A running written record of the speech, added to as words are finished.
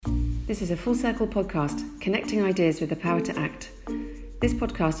This is a Full Circle podcast, connecting ideas with the power to act. This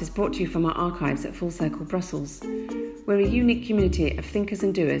podcast is brought to you from our archives at Full Circle Brussels. We're a unique community of thinkers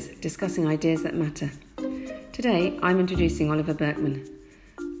and doers discussing ideas that matter. Today, I'm introducing Oliver Burkeman.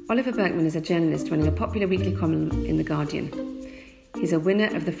 Oliver Burkeman is a journalist running a popular weekly column in The Guardian. He's a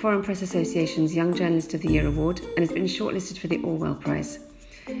winner of the Foreign Press Association's Young Journalist of the Year award and has been shortlisted for the Orwell Prize.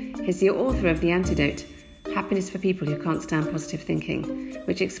 He's the author of The Antidote, Happiness for People Who Can't Stand Positive Thinking,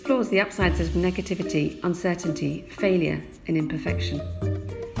 which explores the upsides of negativity, uncertainty, failure and imperfection.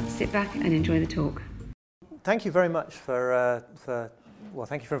 Sit back and enjoy the talk. Thank you very much for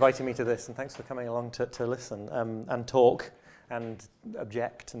thank you for inviting me to this, and thanks for coming along to listen and talk and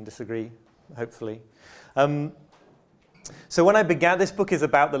object and disagree, hopefully. So when I began, this book is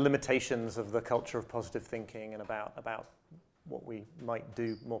about the limitations of the culture of positive thinking and about what we might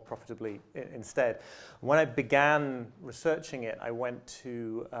do more profitably instead. When I began researching it, I went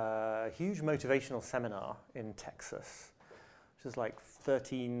to a huge motivational seminar in Texas, which is like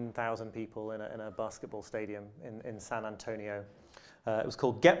 13,000 people in a basketball stadium in San Antonio. It was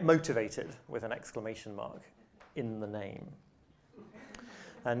called Get Motivated, with an exclamation mark in the name.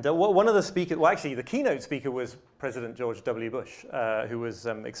 And one of the speakers, well, actually, the keynote speaker was President George W. Bush, who was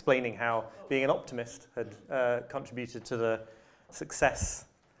explaining how being an optimist had contributed to the success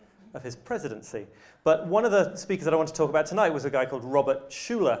of his presidency. But one of the speakers that I want to talk about tonight was a guy called Robert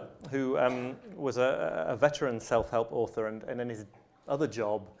Schuller, who was a veteran self-help author, and in his other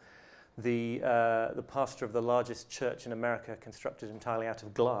job, the pastor of the largest church in America, constructed entirely out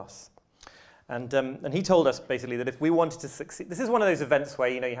of glass. And he told us basically that if we wanted to succeed, this is one of those events where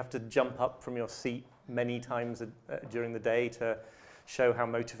you have to jump up from your seat many times during the day to show how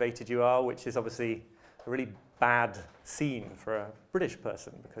motivated you are, which is obviously a really bad scene for a British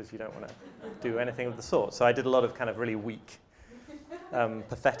person because you don't want to do anything of the sort. So I did a lot of kind of really weak,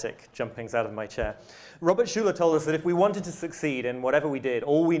 pathetic jumpings out of my chair. Robert Schuller told us that if we wanted to succeed in whatever we did,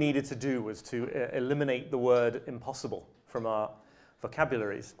 all we needed to do was to eliminate the word impossible from our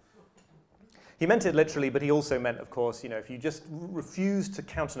vocabularies. He meant it literally, but he also meant, of course, if you just refuse to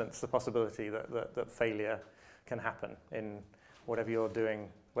countenance the possibility that failure can happen in whatever you're doing,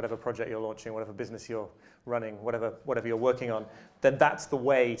 whatever project you're launching, whatever business you're running, whatever you're working on, then that's the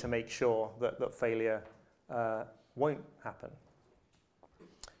way to make sure that failure won't happen.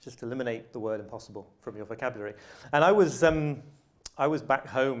 Just eliminate the word impossible from your vocabulary. And I was back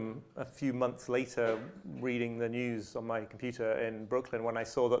home a few months later reading the news on my computer in Brooklyn when I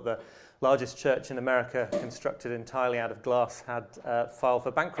saw that the largest church in America, constructed entirely out of glass, had filed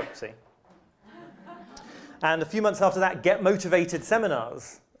for bankruptcy. And a few months after that, Get Motivated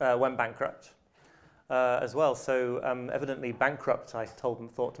seminars went bankrupt as well. So evidently bankrupt, I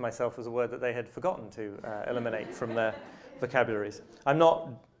thought to myself, was a word that they had forgotten to eliminate from their vocabularies. I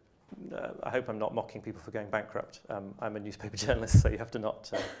hope I'm not mocking people for going bankrupt. I'm a newspaper journalist, so you have to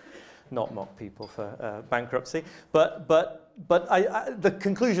not mock people for bankruptcy. But the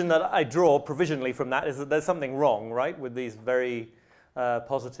conclusion that I draw provisionally from that is that there's something wrong, right, with these very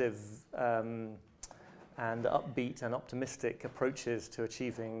positive and upbeat and optimistic approaches to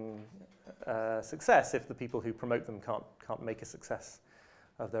achieving success if the people who promote them can't make a success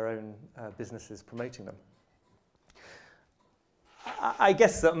of their own businesses promoting them. I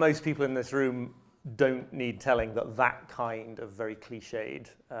guess that most people in this room don't need telling that kind of very cliched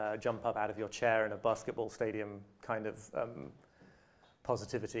jump up out of your chair in a basketball stadium kind of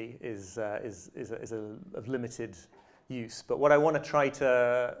positivity is of limited use. But what I want to try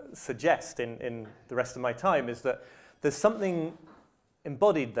to suggest in the rest of my time is that there's something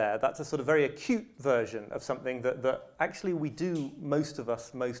embodied there that's a sort of very acute version of something that actually we do, most of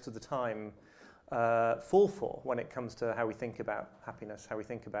us, most of the time, fall for when it comes to how we think about happiness, how we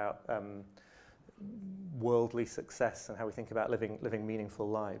think about worldly success, and how we think about living meaningful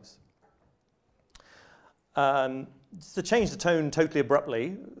lives. To change the tone totally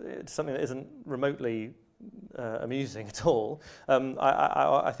abruptly, it's something that isn't remotely amusing at all.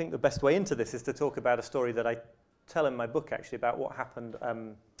 I think the best way into this is to talk about a story that I tell in my book, actually, about what happened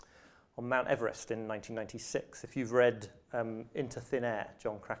on Mount Everest in 1996. If you've read Into Thin Air,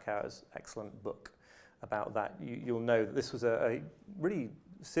 Jon Krakauer's excellent book about that, you'll know that this was a really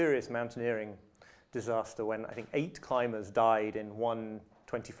serious mountaineering disaster when I think 8 climbers died in one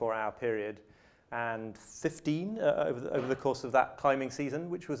 24-hour period, and 15 over the course of that climbing season,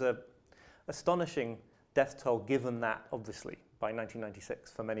 which was a astonishing death toll, given that, obviously, by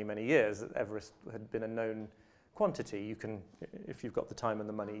 1996, for many, many years, Everest had been a known quantity. You can, if you've got the time and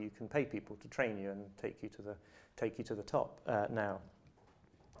the money, you can pay people to train you and take you to the top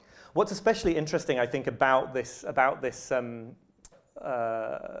What's especially interesting, I think, about this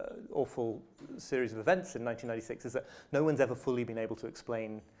awful series of events in 1996 is that no one's ever fully been able to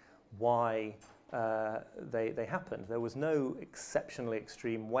explain why they happened. There was no exceptionally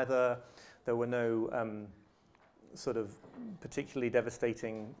extreme weather. There were no sort of particularly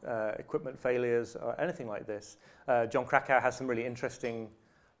devastating equipment failures or anything like this. John Krakauer has some really interesting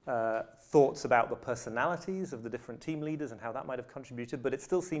thoughts about the personalities of the different team leaders and how that might have contributed, but it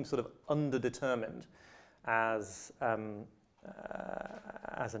still seems sort of underdetermined as an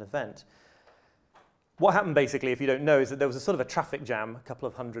event. What happened basically, if you don't know, is that there was a sort of a traffic jam a couple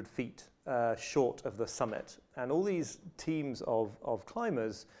of 100 feet short of the summit, and all these teams of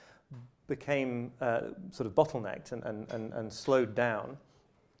climbers became sort of bottlenecked and slowed down.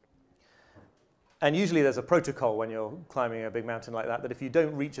 And usually there's a protocol when you're climbing a big mountain like that if you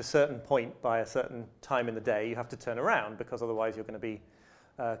don't reach a certain point by a certain time in the day, you have to turn around, because otherwise you're going to be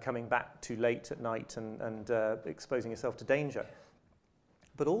coming back too late at night and exposing yourself to danger.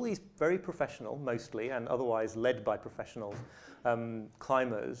 But all these very professional, mostly, and otherwise led by professional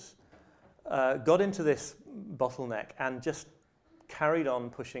climbers got into this bottleneck and just carried on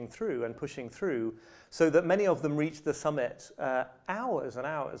pushing through, so that many of them reached the summit hours and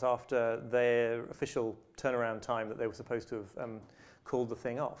hours after their official turnaround time that they were supposed to have called the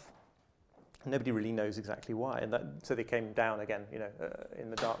thing off. Nobody really knows exactly why, and so they came down again, in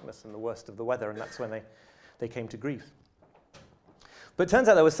the darkness and the worst of the weather, and that's when they came to grief. But it turns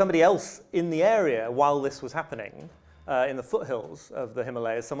out there was somebody else in the area while this was happening, in the foothills of the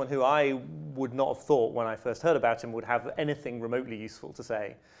Himalayas, someone who I would not have thought when I first heard about him would have anything remotely useful to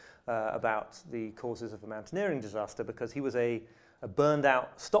say about the causes of a mountaineering disaster, because he was a burned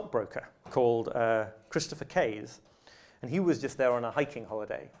out stockbroker called Christopher Case, and he was just there on a hiking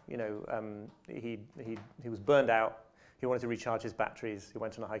holiday. He was burned out, he wanted to recharge his batteries, he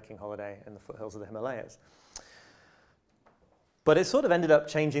went on a hiking holiday in the foothills of the Himalayas. But it sort of ended up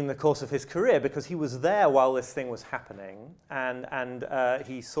changing the course of his career, because he was there while this thing was happening, and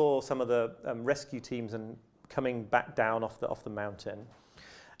he saw some of the rescue teams and coming back down off the mountain,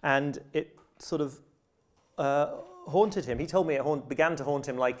 and it sort of haunted him. He told me it began to haunt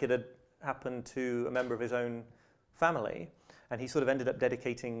him like it had happened to a member of his own family, and he sort of ended up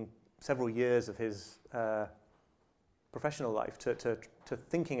dedicating several years of his professional life to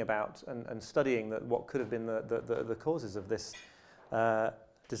thinking about and studying what could have been the causes of this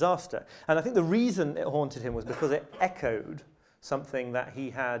disaster. And I think the reason it haunted him was because it echoed something that he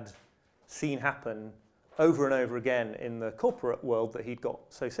had seen happen over and over again in the corporate world that he'd got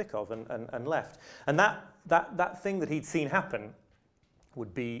so sick of and left. And that thing that he'd seen happen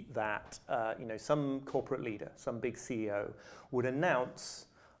would be that some corporate leader, some big CEO, would announce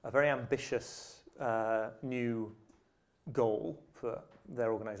a very ambitious new goal for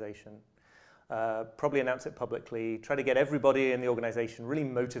their organization, probably announce it publicly, try to get everybody in the organization really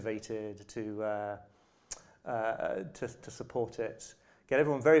motivated to support it, get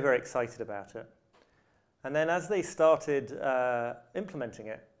everyone very, very excited about it. And then as they started implementing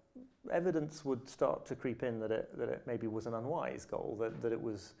it, evidence would start to creep in that it maybe was an unwise goal, that it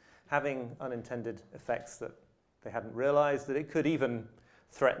was having unintended effects that they hadn't realized, that it could even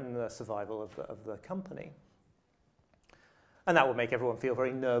threaten the survival of the company. And that would make everyone feel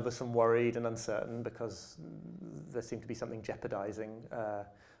very nervous and worried and uncertain, because there seemed to be something jeopardizing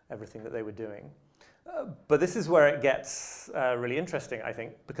everything that they were doing. But this is where it gets really interesting, I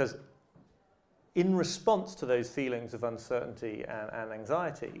think, because in response to those feelings of uncertainty and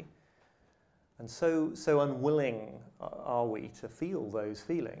anxiety, and so unwilling are we to feel those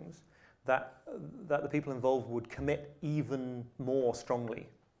feelings, that the people involved would commit even more strongly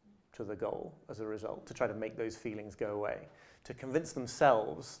to the goal as a result, to try to make those feelings go away, to convince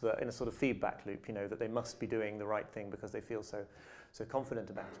themselves that, in a sort of feedback loop, that they must be doing the right thing because they feel so confident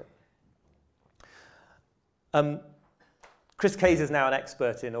about it. Chris Case is now an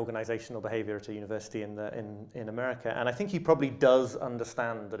expert in organizational behavior at a university in America, and I think he probably does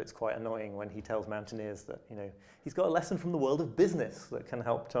understand that it's quite annoying when he tells mountaineers that he's got a lesson from the world of business that can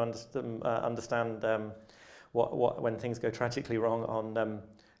help to understand what when things go tragically wrong on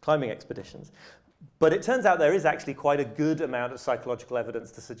climbing expeditions. But it turns out there is actually quite a good amount of psychological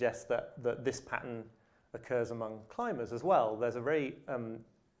evidence to suggest that this pattern occurs among climbers as well. There's a very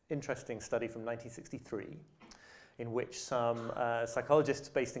interesting study from 1963 in which some psychologists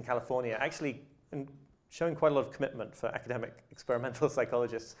based in California, actually showing quite a lot of commitment for academic experimental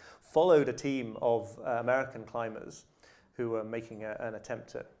psychologists, followed a team of American climbers who were making an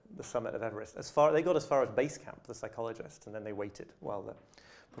attempt at the summit of Everest. They got as far as base camp, the psychologists, and then they waited while the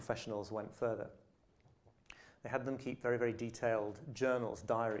professionals went further. They had them keep very, very detailed journals,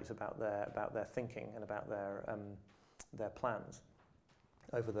 diaries about their thinking and about their plans.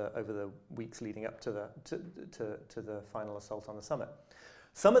 over the weeks leading up to the final assault on the summit.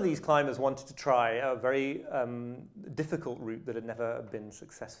 Some of these climbers wanted to try a very difficult route that had never been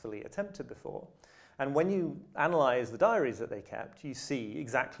successfully attempted before. And when you analyze the diaries that they kept, you see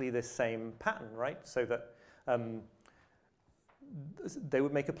exactly this same pattern, right? So that they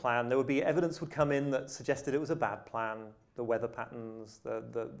would make a plan. There would be evidence would come in that suggested it was a bad plan, the weather patterns,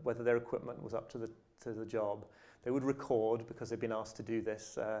 whether their equipment was up to the job. They would record, because they'd been asked to do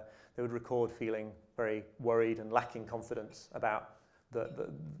this, they would record feeling very worried and lacking confidence about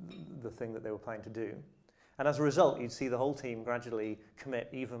the thing that they were planning to do. And as a result, you'd see the whole team gradually commit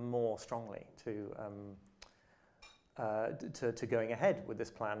even more strongly to going ahead with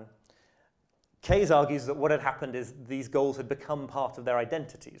this plan. Keyes argues that what had happened is these goals had become part of their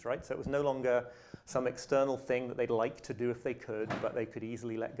identities, right? So it was no longer some external thing that they'd like to do if they could, but they could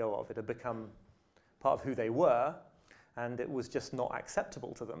easily let go of. It had become part of who they were, and it was just not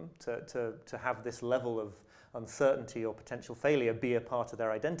acceptable to them to have this level of uncertainty or potential failure be a part of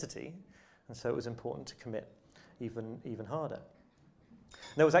their identity. And so it was important to commit even harder.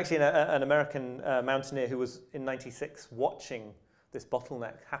 There was actually an American mountaineer who was in '96 watching this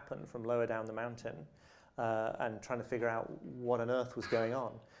bottleneck happen from lower down the mountain and trying to figure out what on earth was going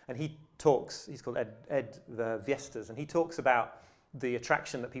on. And he's called Ed Viestas, and he talks about the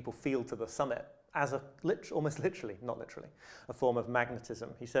attraction that people feel to the summit as almost literally, not literally, a form of magnetism.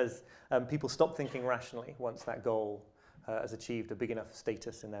 He says people stop thinking rationally once that goal has achieved a big enough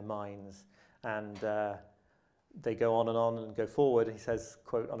status in their minds, and they go on and go forward. He says,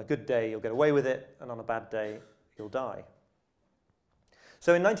 quote, "On a good day, you'll get away with it, and on a bad day, you'll die."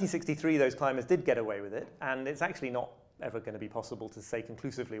 So in 1963, those climbers did get away with it, and it's actually not ever going to be possible to say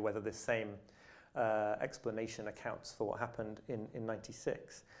conclusively whether this same explanation accounts for what happened in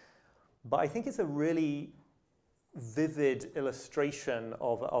 '96. But I think it's a really vivid illustration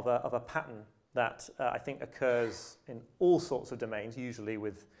of a pattern that I think occurs in all sorts of domains, usually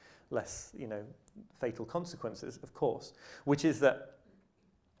with less, fatal consequences, of course, which is that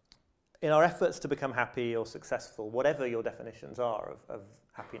in our efforts to become happy or successful, whatever your definitions are of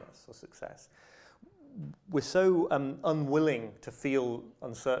happiness or success, we're so unwilling to feel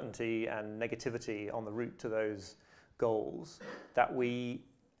uncertainty and negativity on the route to those goals that we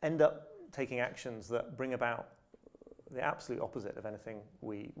end up taking actions that bring about the absolute opposite of anything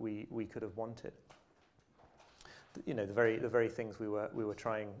we could have wanted. The very things we were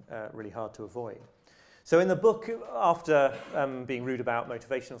trying really hard to avoid. So in the book, after being rude about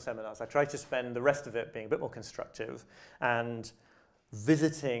motivational seminars, I tried to spend the rest of it being a bit more constructive and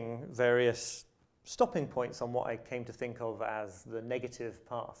visiting various stopping points on what I came to think of as the negative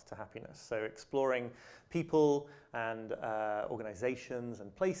path to happiness. So exploring people and organizations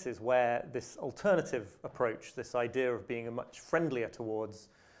and places where this alternative approach, this idea of being much friendlier towards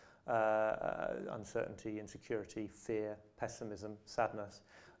uncertainty, insecurity, fear, pessimism, sadness,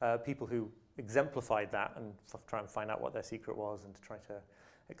 people who exemplified that, and try and find out what their secret was and to try to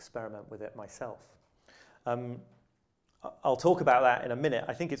experiment with it myself. I'll talk about that in a minute.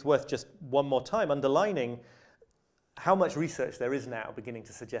 I think it's worth just one more time underlining how much research there is now beginning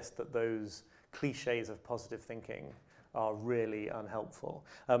to suggest that those cliches of positive thinking are really unhelpful.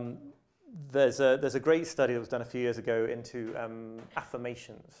 There's a great study that was done a few years ago into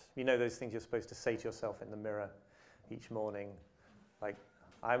affirmations. Those things you're supposed to say to yourself in the mirror each morning, like,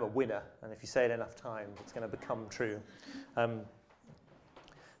 I'm a winner, and if you say it enough times, it's going to become true.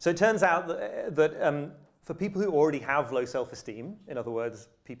 So it turns out that for people who already have low self-esteem, in other words,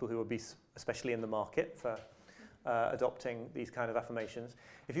 people who would be especially in the market for adopting these kind of affirmations,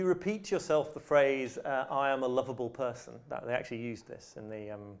 if you repeat to yourself the phrase, I am a lovable person, that they actually used this in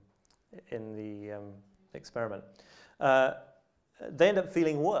the experiment, they end up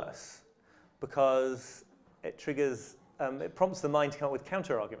feeling worse because it triggers, it prompts the mind to come up with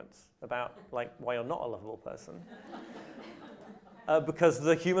counter-arguments about why you're not a lovable person. Because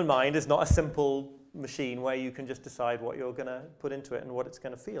the human mind is not a simple machine where you can just decide what you're going to put into it and what it's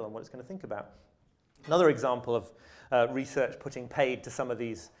going to feel and what it's going to think about. Another example of research putting paid to some of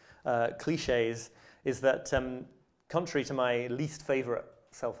these cliches is that, contrary to my least favorite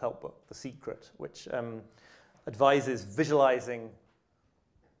self-help book, The Secret, which advises visualizing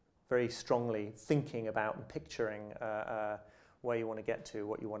very strongly, thinking about and picturing where you want to get to,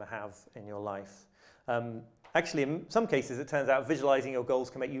 what you want to have in your life. Actually, in some cases, it turns out visualizing your goals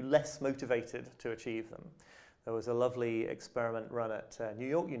can make you less motivated to achieve them. There was a lovely experiment run at New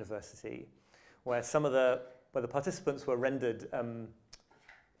York University where where the participants were rendered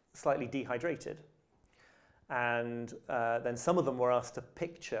slightly dehydrated. And then some of them were asked to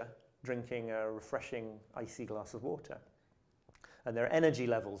picture drinking a refreshing, icy glass of water. and their energy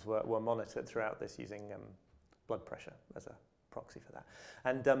levels were monitored throughout this using blood pressure as a proxy for that.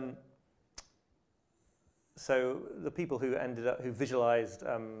 And so the people who visualized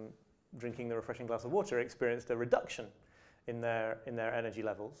drinking the refreshing glass of water experienced a reduction in their energy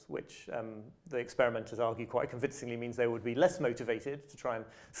levels, which the experimenters argue quite convincingly means they would be less motivated to try and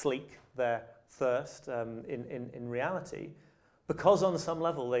slake their thirst in reality, because on some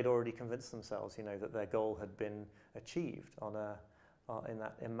level they'd already convinced themselves, that their goal had been achieved in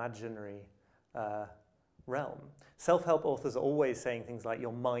that imaginary realm. Self-help authors are always saying things like,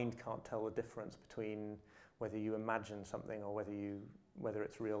 your mind can't tell the difference between whether you imagine something or whether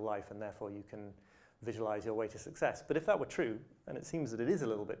it's real life, and therefore you can visualize your way to success. But if that were true, and it seems that it is a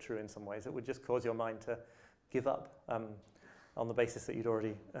little bit true in some ways, it would just cause your mind to give up on the basis that you'd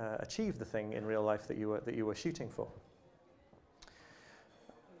already achieved the thing in real life that you were shooting for.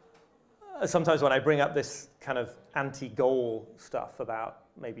 Sometimes when I bring up this kind of anti-goal stuff about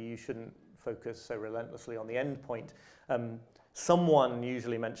maybe you shouldn't focus so relentlessly on the end point, someone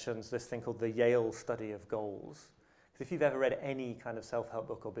usually mentions this thing called the Yale study of goals. Because if you've ever read any kind of self-help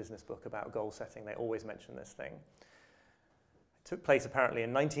book or business book about goal setting, they always mention this thing. It took place apparently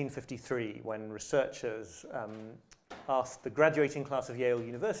in 1953 when researchers asked the graduating class of Yale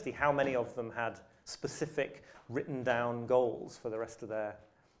University how many of them had specific written down goals for the rest of their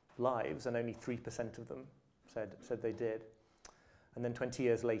lives, and only 3% of them said they did. And then 20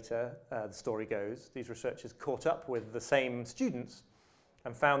 years later, the story goes, these researchers caught up with the same students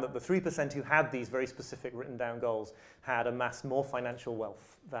and found that the 3% who had these very specific written down goals had amassed more financial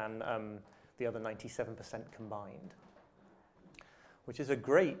wealth than the other 97% combined. Which is a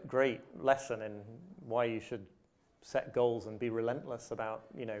great, great lesson in why you should set goals and be relentless about,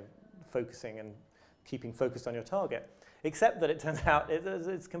 focusing and keeping focused on your target. Except that it turns out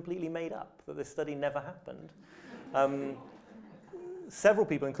it's completely made up, that this study never happened. Several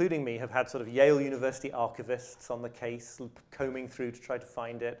people, including me, have had sort of Yale University archivists on the case, combing through to try to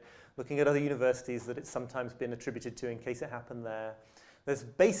find it, looking at other universities that it's sometimes been attributed to in case it happened there. There's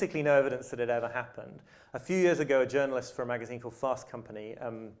basically no evidence that it ever happened. A few years ago, a journalist for a magazine called Fast Company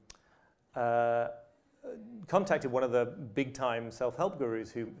contacted one of the big-time self-help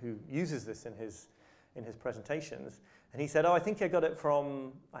gurus who uses this in his presentations. And he said, I think I got it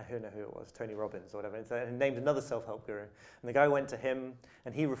from, I don't know who it was, Tony Robbins or whatever. And he named another self-help guru. And the guy went to him,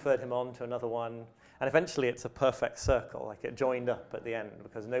 and he referred him on to another one. And eventually it's a perfect circle, like it joined up at the end,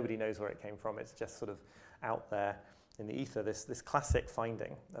 because nobody knows where it came from. It's just sort of out there in the ether. This classic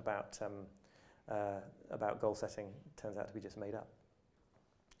finding about goal setting turns out to be just made up.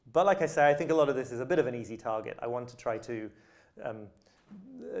 But like I say, I think a lot of this is a bit of an easy target. I want to try to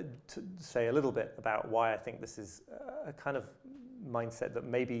say a little bit about why I think this is a kind of mindset that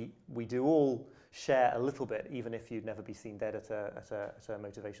maybe we do all share a little bit, even if you'd never be seen dead at a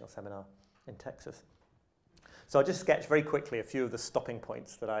motivational seminar in Texas. So I'll just sketch very quickly a few of the stopping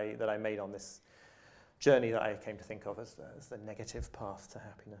points that I made on this journey that I came to think of as the negative path to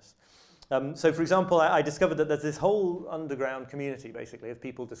happiness. So for example, I discovered that there's this whole underground community, basically, of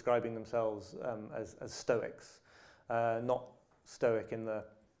people describing themselves as Stoics, not Stoic in the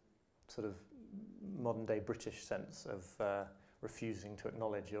sort of modern-day British sense of refusing to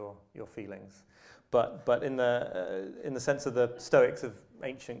acknowledge your feelings, but in the sense of the Stoics of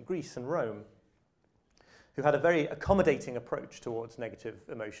ancient Greece and Rome, who had a very accommodating approach towards negative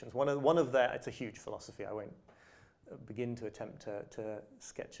emotions. One of their, it's a huge philosophy, I won't begin to attempt to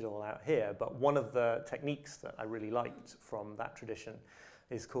sketch it all out here, but one of the techniques that I really liked from that tradition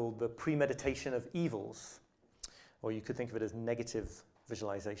is called the premeditation of evils, or you could think of it as negative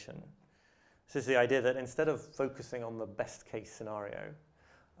visualization. This is the idea that instead of focusing on the best case scenario,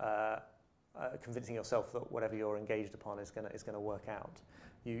 convincing yourself that whatever you're engaged upon is going to work out,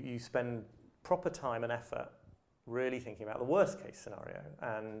 you spend proper time and effort really thinking about the worst case scenario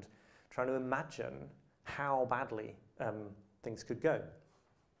and trying to imagine how badly things could go.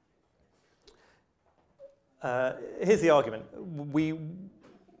 Here's the argument.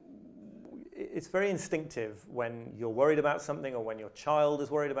 It's very instinctive when you're worried about something, or when your child is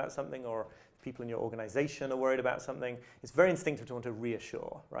worried about something, or people in your organization are worried about something. It's very instinctive to want to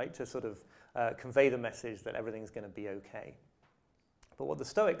reassure, right? To sort of convey the message that everything's going to be okay. But what the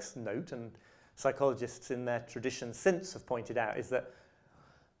Stoics note, and psychologists in their tradition since have pointed out, is that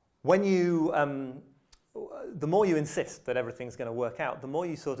when you, the more you insist that everything's going to work out, the more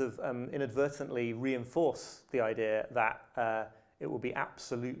you sort of inadvertently reinforce the idea that it will be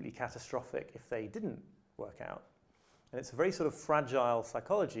absolutely catastrophic if they didn't work out. And it's a very sort of fragile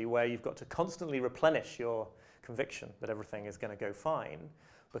psychology where you've got to constantly replenish your conviction that everything is going to go fine,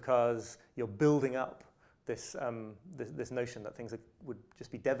 because you're building up this notion that things would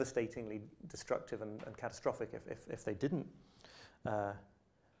just be devastatingly destructive and catastrophic if they didn't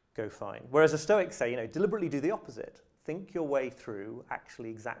go fine. Whereas the Stoics say, deliberately do the opposite. Think your way through actually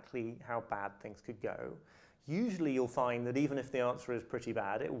exactly how bad things could go. Usually you'll find that even if the answer is pretty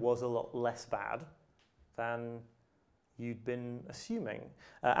bad, it was a lot less bad than you'd been assuming.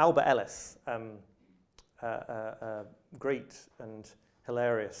 Albert Ellis, a great and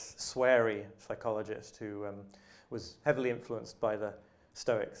hilarious, sweary psychologist who was heavily influenced by the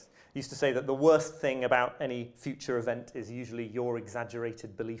Stoics, used to say that the worst thing about any future event is usually your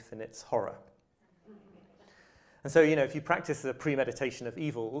exaggerated belief in its horror. And so, if you practice the premeditation of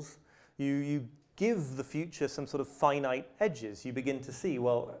evils, you give the future some sort of finite edges. You begin to see,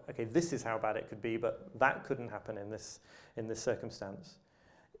 well, okay, this is how bad it could be, but that couldn't happen in this circumstance.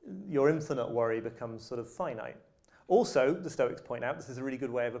 Your infinite worry becomes sort of finite. Also, the Stoics point out, this is a really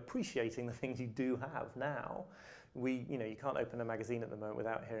good way of appreciating the things you do have now. You can't open a magazine at the moment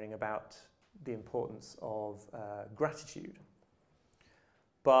without hearing about the importance of gratitude.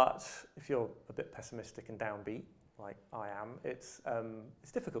 But if you're a bit pessimistic and downbeat, like I am, it's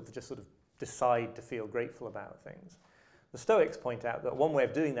difficult to just sort of decide to feel grateful about things. The Stoics point out that one way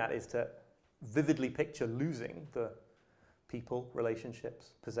of doing that is to vividly picture losing the people,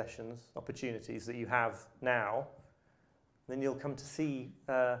 relationships, possessions, opportunities that you have now. Then you'll come to see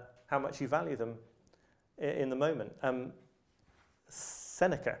how much you value them in the moment.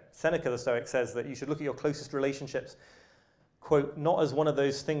 Seneca, the Stoic, says that you should look at your closest relationships, quote, not as one of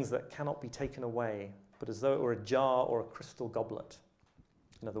those things that cannot be taken away, but as though it were a jar or a crystal goblet.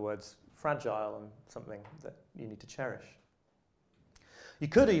 In other words, fragile and something that you need to cherish. You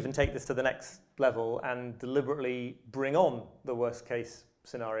could even take this to the next level and deliberately bring on the worst case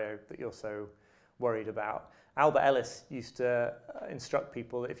scenario that you're so worried about. Albert Ellis used to instruct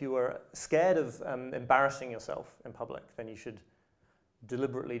people that if you were scared of embarrassing yourself in public, then you should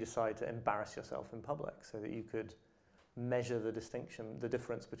deliberately decide to embarrass yourself in public so that you could measure the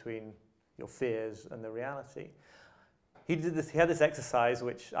difference between your fears and the reality. He had this exercise,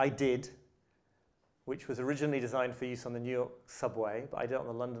 which I did, which was originally designed for use on the New York subway, but I did it on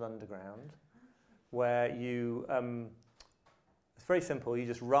the London Underground, where it's very simple. You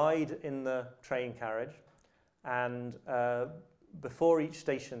just ride in the train carriage, and before each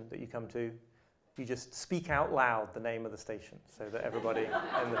station that you come to, you just speak out loud the name of the station so that everybody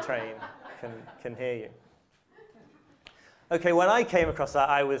in the train can hear you. Okay, when I came across that,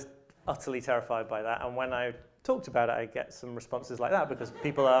 I was utterly terrified by that, and when I talked about it, I get some responses like that because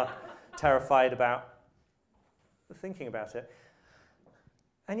people are terrified about thinking about it.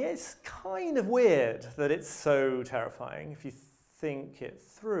 And yet it's kind of weird that it's so terrifying if you think it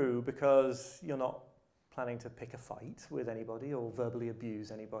through, because you're not planning to pick a fight with anybody or verbally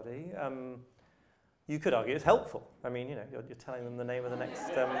abuse anybody. You could argue it's helpful. I mean, you're telling them the name of the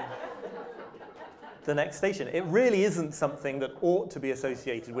next station. It really isn't something that ought to be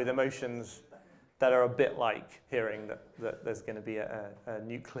associated with emotions that are a bit like hearing that there's going to be a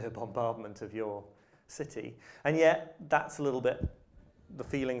nuclear bombardment of your city. And yet, that's a little bit the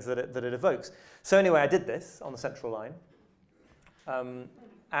feelings that it evokes. So anyway, I did this on the Central Line.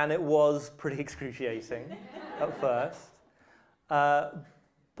 And it was pretty excruciating at first.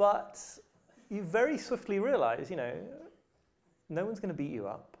 But you very swiftly realize, no one's going to beat you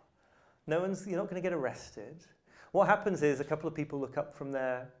up. You're not going to get arrested. What happens is a couple of people look up from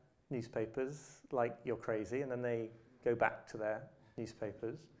their newspapers like you're crazy, and then they go back to their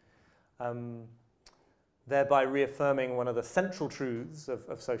newspapers, thereby reaffirming one of the central truths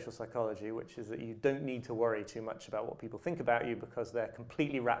of social psychology, which is that you don't need to worry too much about what people think about you because they're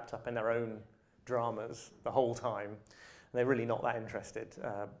completely wrapped up in their own dramas the whole time. And they're really not that interested,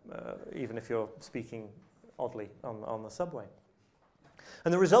 even if you're speaking oddly on the subway.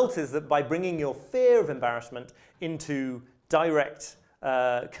 And the result is that by bringing your fear of embarrassment into direct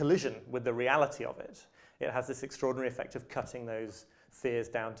collision with the reality of it, it has this extraordinary effect of cutting those fears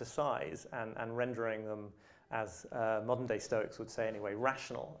down to size and rendering them, as modern-day Stoics would say anyway,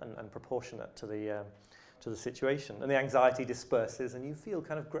 rational and proportionate to the situation. And the anxiety disperses, and you feel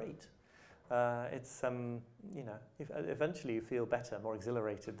kind of great. Eventually you feel better, more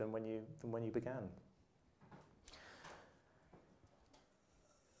exhilarated than when you began.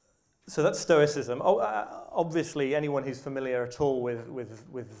 So that's Stoicism. Obviously, anyone who's familiar at all with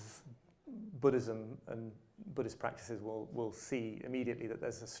Buddhism and Buddhist practices will see immediately that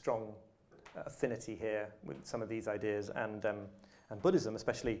there's a strong affinity here with some of these ideas and Buddhism,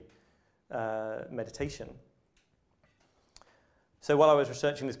 especially meditation. So while I was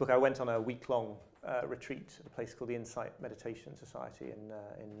researching this book, I went on a week-long retreat at a place called the Insight Meditation Society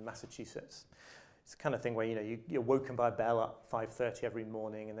in Massachusetts. it's the kind of thing where you're woken by a bell at 5:30 every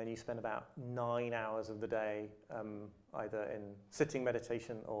morning, and then you spend about 9 hours of the day either in sitting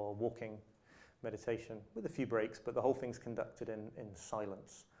meditation or walking meditation with a few breaks, but the whole thing's conducted in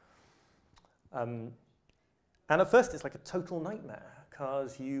silence. And at first it's like a total nightmare,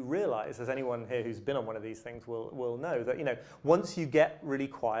 because you realize, as anyone here who's been on one of these things will know, that once you get really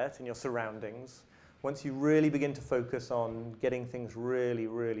quiet in your surroundings, once you really begin to focus on getting things really,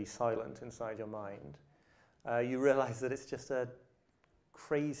 really silent inside your mind, you realize that it's just a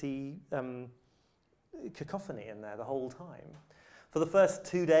crazy cacophony in there the whole time. For the first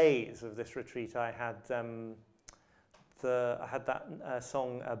 2 days of this retreat, I had that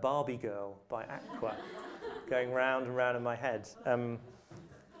song "Barbie Girl" by Aqua going round and round in my head.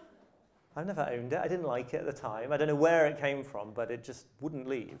 I've never owned it. I didn't like it at the time. I don't know where it came from, but it just wouldn't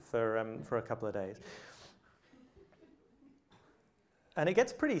leave for a couple of days. And it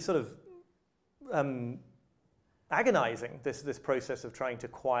gets pretty sort of agonizing, this process of trying to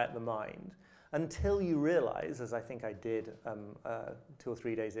quiet the mind, until you realize, as I think I did 2 or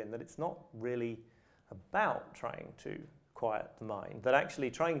 3 days in, that it's not really about trying to quiet the mind, that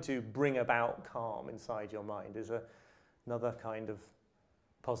actually trying to bring about calm inside your mind is another kind of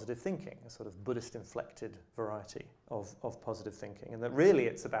positive thinking, a sort of Buddhist-inflected variety of positive thinking, and that really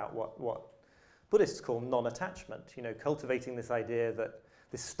it's about what Buddhists call non-attachment, cultivating this idea that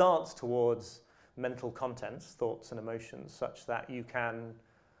this starts towards mental contents, thoughts and emotions, such that you can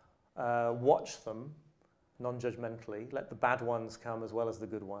watch them non-judgmentally, let the bad ones come as well as the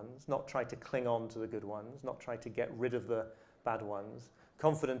good ones, not try to cling on to the good ones, not try to get rid of the bad ones,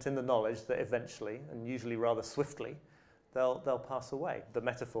 confident in the knowledge that eventually, and usually rather swiftly, they'll pass away. The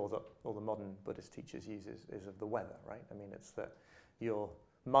metaphor that all the modern Buddhist teachers use is of the weather, right? I mean, it's that your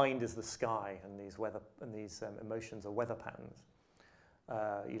mind is the sky, and these emotions are weather patterns.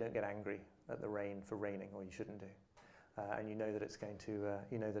 You don't get angry at the rain for raining, or you shouldn't do, and you know that it's going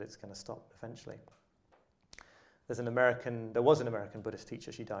to stop eventually. There was an American Buddhist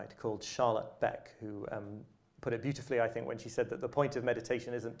teacher, she died, called Charlotte Beck, who put it beautifully, I think, when she said that the point of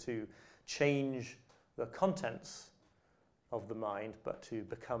meditation isn't to change the contents of the mind, but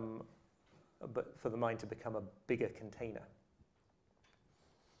for the mind to become a bigger container.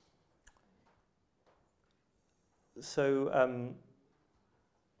 So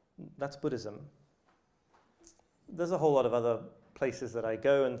that's Buddhism. There's a whole lot of other places that I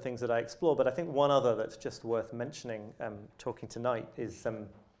go and things that I explore, but I think one other that's just worth mentioning, talking tonight, is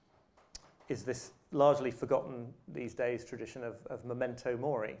this largely forgotten these days tradition of memento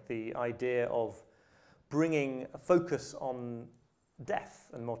mori, the idea of bringing a focus on death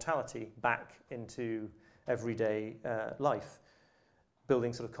and mortality back into everyday life,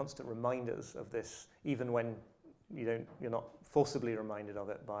 building sort of constant reminders of this, even when you're not forcibly reminded of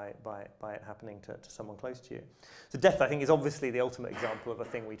it by it happening to someone close to you. So death, I think, is obviously the ultimate example of a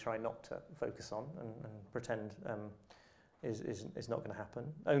thing we try not to focus on and pretend is not going to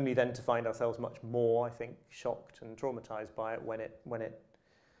happen. Only then to find ourselves much more, I think, shocked and traumatized by it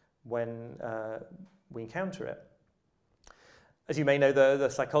when we encounter it. As you may know, the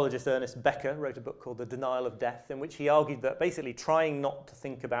psychologist Ernest Becker wrote a book called The Denial of Death, in which he argued that basically trying not to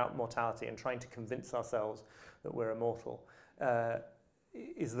think about mortality and trying to convince ourselves that we're immortal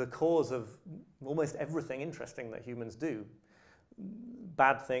is the cause of almost everything interesting that humans do.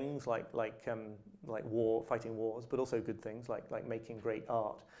 Bad things like war, fighting wars, but also good things like making great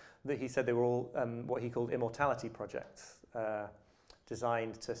art. That he said they were all what he called immortality projects,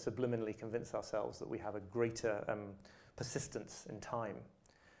 designed to subliminally convince ourselves that we have a greater persistence in time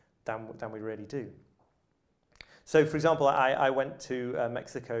than we really do. So, for example, I went to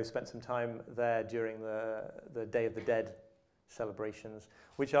Mexico, spent some time there during the Day of the Dead celebrations,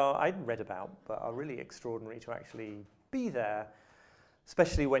 which I'd read about, but are really extraordinary to actually be there,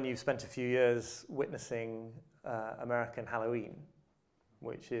 especially when you've spent a few years witnessing American Halloween,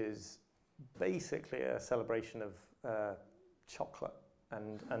 which is basically a celebration of chocolate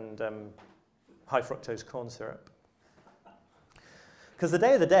and high fructose corn syrup. Because the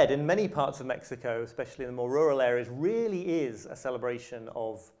Day of the Dead in many parts of Mexico, especially in the more rural areas, really is a celebration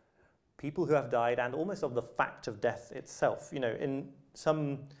of people who have died and almost of the fact of death itself. In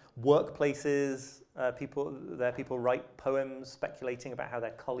some workplaces, people write poems speculating about how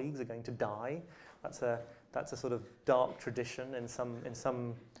their colleagues are going to die. That's a sort of dark tradition in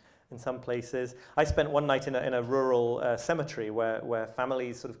some places. I spent one night in a rural cemetery where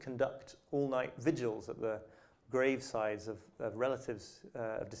families sort of conduct all-night vigils at the gravesides of relatives,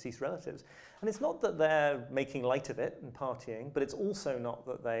 of deceased relatives. And it's not that they're making light of it and partying, but it's also not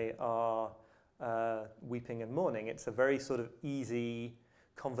that they are weeping and mourning. It's a very sort of easy,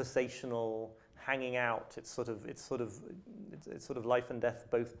 conversational, hanging out. It's sort of life and death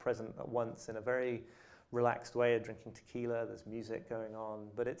both present at once in a very relaxed way. Of drinking tequila, there's music going on,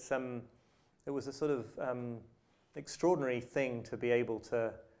 but it was a sort of extraordinary thing to be able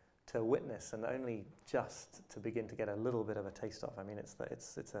to witness, and only just to begin to get a little bit of a taste of. I mean,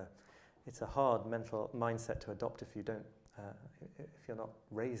 it's a hard mental mindset to adopt if you don't, if you're not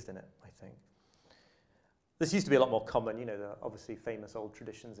raised in it, I think. This used to be a lot more common, you know, the obviously famous old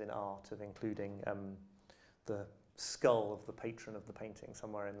traditions in art of including the skull of the patron of the painting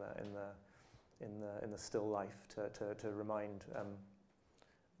somewhere in the still life to remind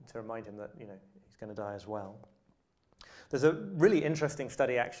him that, you know, he's going to die as well. There's a really interesting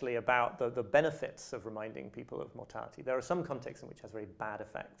study actually about the benefits of reminding people of mortality. There are some contexts in which it has very bad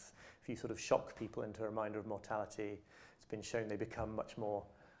effects. If you sort of shock people into a reminder of mortality, it's been shown they become much more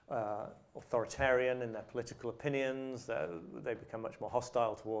authoritarian in their political opinions. They become much more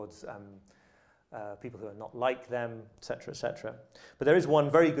hostile towards people who are not like them, etc., etc. But there is one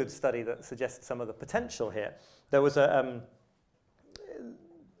very good study that suggests some of the potential here. There was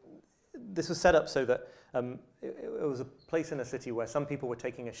this was set up so that it was a place in a city where some people were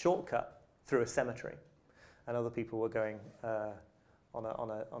taking a shortcut through a cemetery, and other people were going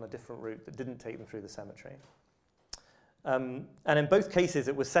on a different route that didn't take them through the cemetery. And in both cases,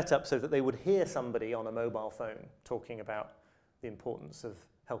 it was set up so that they would hear somebody on a mobile phone talking about the importance of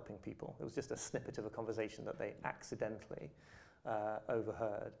helping people. It was just a snippet of a conversation that they accidentally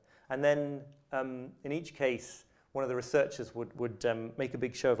overheard. And then in each case, one of the researchers would make a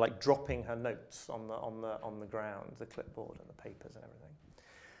big show of like dropping her notes on the ground, the clipboard and the papers and everything.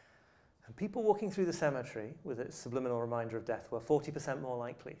 And people walking through the cemetery with its subliminal reminder of death were 40% more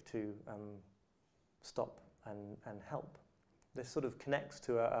likely to stop and help. This sort of connects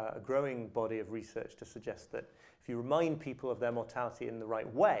to a growing body of research to suggest that if you remind people of their mortality in the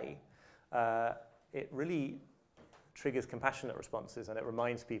right way, it really triggers compassionate responses, and it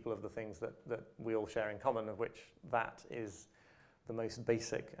reminds people of the things that we all share in common, of which that is the most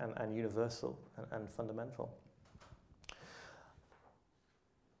basic and universal and fundamental.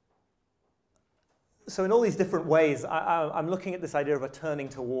 So in all these different ways, I'm looking at this idea of a turning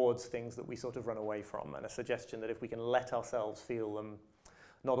towards things that we sort of run away from, and a suggestion that if we can let ourselves feel them,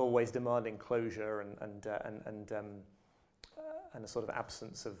 not always demanding closure and a sort of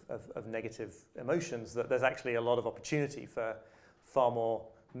absence of negative emotions, that there's actually a lot of opportunity for far more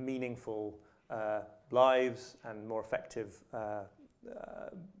meaningful lives and more effective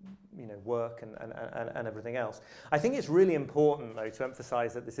work and everything else. I think it's really important, though, to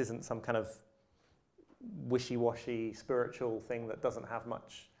emphasize that this isn't some kind of wishy-washy spiritual thing that doesn't have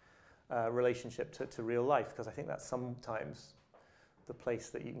much relationship to real life, because I think that's sometimes the place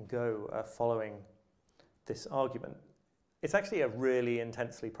that you can go following this argument. It's actually a really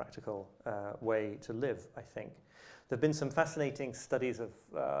intensely practical way to live, I think. There have been some fascinating studies of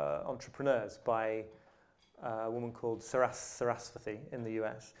entrepreneurs by a woman called Saraswati in the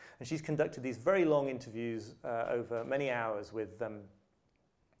US, and she's conducted these very long interviews over many hours with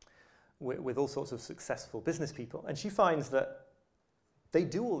all sorts of successful business people, and she finds that they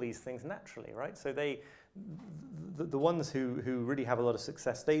do all these things naturally, right? So the ones who really have a lot of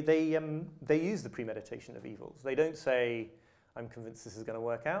success, they use the premeditation of evils. They don't say, "I'm convinced this is going to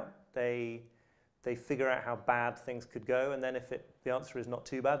work out." They figure out how bad things could go, and then if the answer is not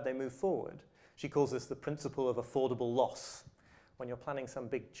too bad, they move forward. She calls this the principle of affordable loss. When you're planning some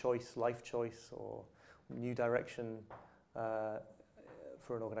big choice, life choice, or new direction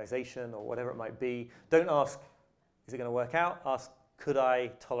for an organization or whatever it might be, don't ask, "Is it going to work out?" Ask, "Could I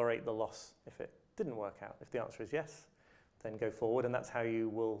tolerate the loss if it didn't work out?" If the answer is yes, then go forward, and that's how you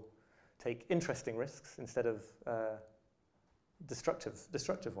will take interesting risks instead of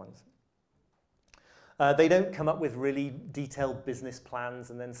destructive ones. They don't come up with really detailed business plans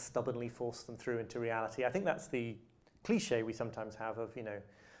and then stubbornly force them through into reality. I think that's the cliche we sometimes have of,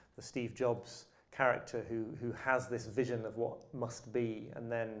 the Steve Jobs character who has this vision of what must be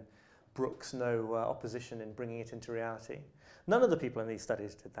and then brooks no opposition in bringing it into reality. None of the people in these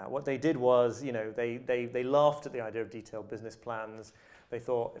studies did that. What they did was, they laughed at the idea of detailed business plans. They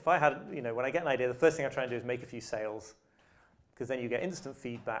thought, if I had, when I get an idea, the first thing I try and do is make a few sales, because then you get instant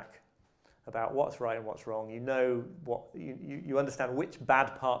feedback about what's right and what's wrong. You understand which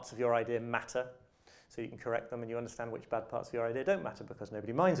bad parts of your idea matter, so you can correct them, and you understand which bad parts of your idea don't matter because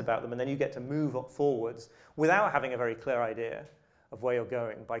nobody minds about them, and then you get to move forwards without having a very clear idea of where you're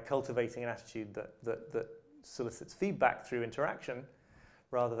going by cultivating an attitude that solicits feedback through interaction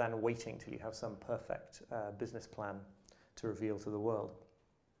rather than waiting till you have some perfect business plan to reveal to the world.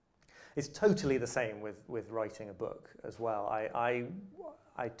 It's totally the same with writing a book as well.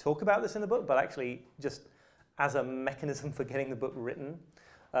 I I talk about this in the book, but actually just as a mechanism for getting the book written,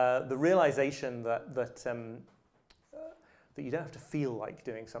 the realization that you don't have to feel like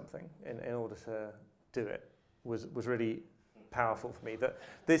doing something in order to do it was really powerful for me. That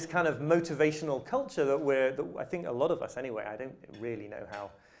this kind of motivational culture that I think a lot of us anyway, I don't really know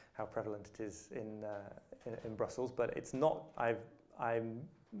how prevalent it is in Brussels, but it's not. I'm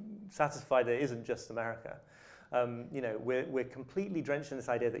satisfied that it isn't just America. We're completely drenched in this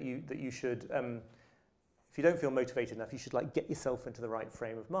idea that you should, if you don't feel motivated enough, you should like get yourself into the right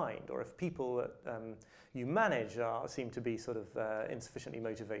frame of mind. Or if people that you manage seem to be sort of insufficiently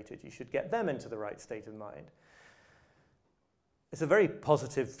motivated, you should get them into the right state of mind. It's a very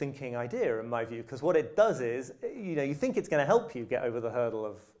positive thinking idea in my view, because what it does is, you think it's going to help you get over the hurdle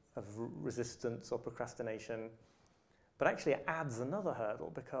of resistance or procrastination, but actually it adds another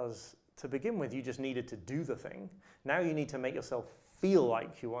hurdle, because to begin with you just needed to do the thing. Now you need to make yourself feel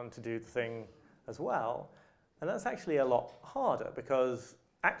like you want to do the thing as well, and that's actually a lot harder, because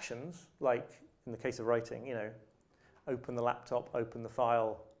actions, like in the case of writing, open the laptop, open the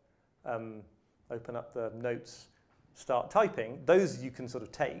file, open up the notes, start typing, those you can sort of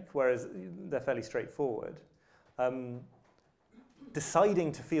take, whereas they're fairly straightforward.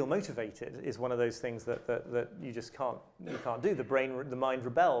 Deciding to feel motivated is one of those things that you just can't do. The mind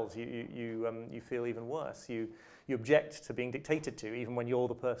rebels. You feel even worse. You object to being dictated to, even when you're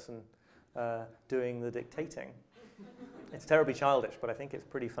the person doing the dictating. It's terribly childish, but I think it's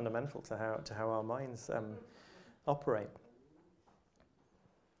pretty fundamental to how our minds operate.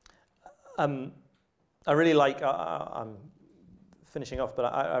 I really like, I'm finishing off, but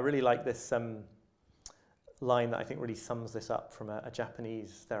I really like this line that I think really sums this up from a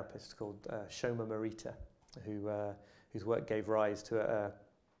Japanese therapist called Shoma Morita, whose work gave rise to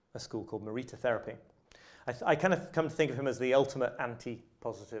a school called Morita therapy. I kind of come to think of him as the ultimate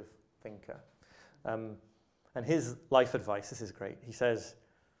anti-positive thinker. And his life advice, this is great, he says,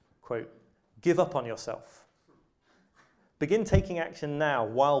 quote, "Give up on yourself. Begin taking action now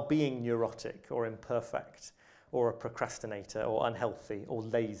while being neurotic or imperfect or a procrastinator or unhealthy or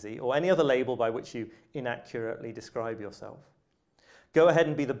lazy or any other label by which you inaccurately describe yourself. Go ahead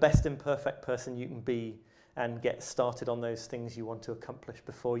and be the best imperfect person you can be and get started on those things you want to accomplish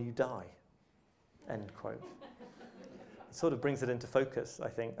before you die." End quote. It sort of brings it into focus, I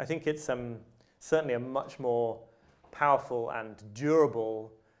think. I think it's certainly a much more powerful and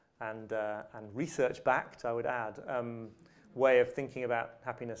durable and research-backed, I would add, way of thinking about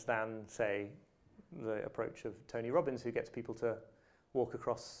happiness than, say, the approach of Tony Robbins, who gets people to walk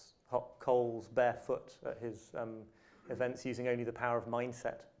across hot coals barefoot at his events using only the power of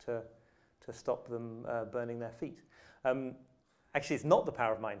mindset to stop them burning their feet. Actually, it's not the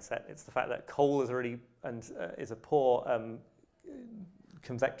power of mindset. It's the fact that coal is already is a poor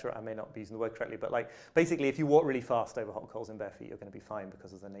convector. I may not be using the word correctly, but basically, if you walk really fast over hot coals in bare feet, you're going to be fine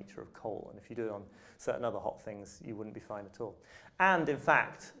because of the nature of coal. And if you do it on certain other hot things, you wouldn't be fine at all. And in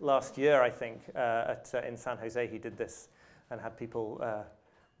fact, last year, I think, in San Jose, he did this and had people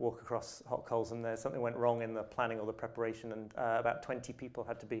walk across hot coals, and something went wrong in the planning or the preparation, and about 20 people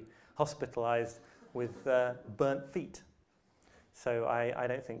had to be hospitalized with burnt feet. So I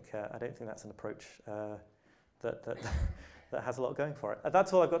don't think that's an approach that has a lot going for it.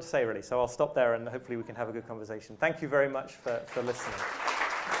 That's all I've got to say, really. So I'll stop there, and hopefully we can have a good conversation. Thank you very much for listening.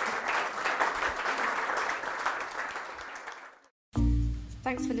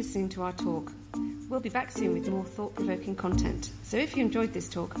 Thanks for listening to our talk. We'll be back soon with more thought-provoking content. So if you enjoyed this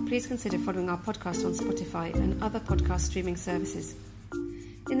talk, please consider following our podcast on Spotify and other podcast streaming services.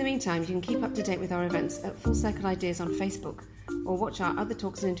 In the meantime, you can keep up to date with our events at Full Circle Ideas on Facebook, or watch our other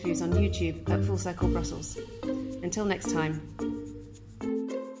talks and interviews on YouTube at Full Circle Brussels. Until next time.